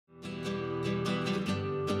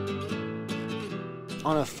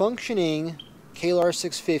On a functioning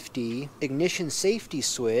KLR650 ignition safety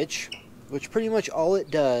switch, which pretty much all it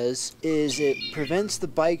does is it prevents the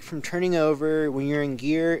bike from turning over when you're in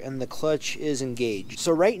gear and the clutch is engaged.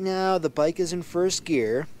 So right now the bike is in first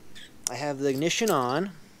gear. I have the ignition on.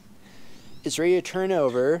 It's ready to turn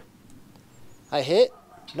over. I hit,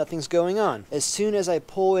 nothing's going on. As soon as I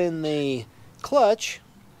pull in the clutch,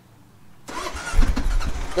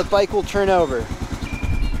 the bike will turn over.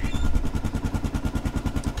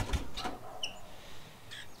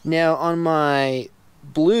 Now on my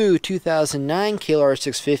blue 2009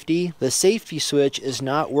 KLR650, the safety switch is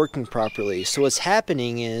not working properly. So what's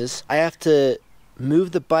happening is I have to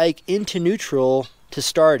move the bike into neutral to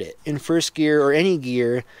start it. In first gear or any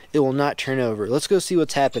gear, it will not turn over. Let's go see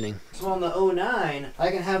what's happening. So on the 09, I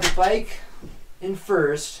can have the bike in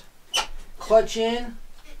first, clutch in,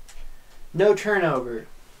 no turnover.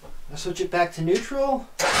 I switch it back to neutral,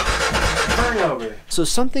 turnover. So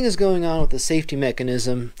something is going on with the safety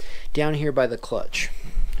mechanism down here by the clutch.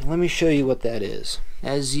 Let me show you what that is.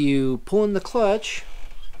 As you pull in the clutch,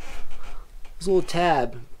 this little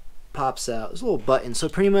tab pops out. This little button. So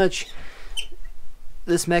pretty much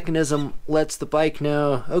this mechanism lets the bike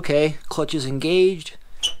know, okay, clutch is engaged,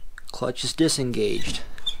 clutch is disengaged.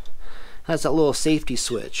 That's that little safety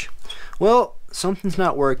switch. Well, something's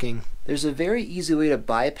not working. There's a very easy way to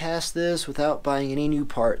bypass this without buying any new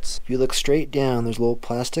parts. If you look straight down, there's a little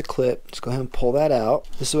plastic clip. Just go ahead and pull that out.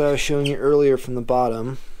 This is what I was showing you earlier from the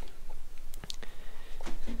bottom.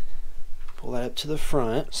 Pull that up to the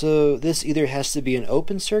front. So this either has to be an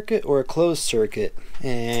open circuit or a closed circuit,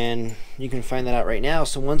 and you can find that out right now.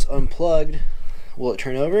 So once unplugged, will it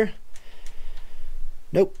turn over?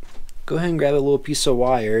 Nope. Go ahead and grab a little piece of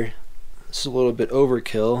wire. This is a little bit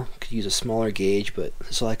overkill. Could use a smaller gauge, but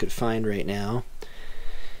this is all I could find right now.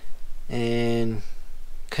 And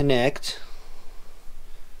connect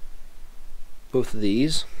both of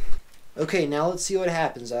these. Okay, now let's see what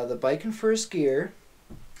happens. I have the bike in first gear,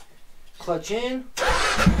 clutch in,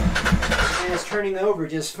 and it's turning over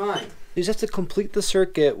just fine. You just have to complete the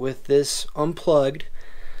circuit with this unplugged.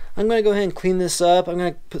 I'm going to go ahead and clean this up. I'm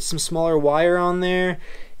going to put some smaller wire on there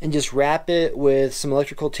and just wrap it with some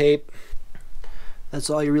electrical tape. That's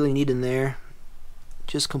all you really need in there.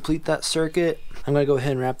 Just complete that circuit. I'm going to go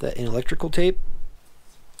ahead and wrap that in electrical tape.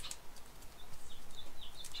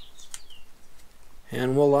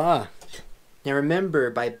 And voila. Now remember,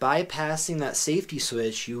 by bypassing that safety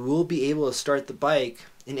switch, you will be able to start the bike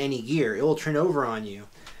in any gear. It will turn over on you.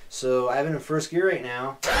 So I have it in first gear right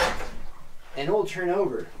now, and it will turn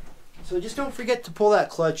over. So just don't forget to pull that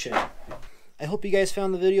clutch in. I hope you guys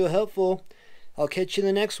found the video helpful. I'll catch you in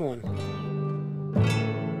the next one.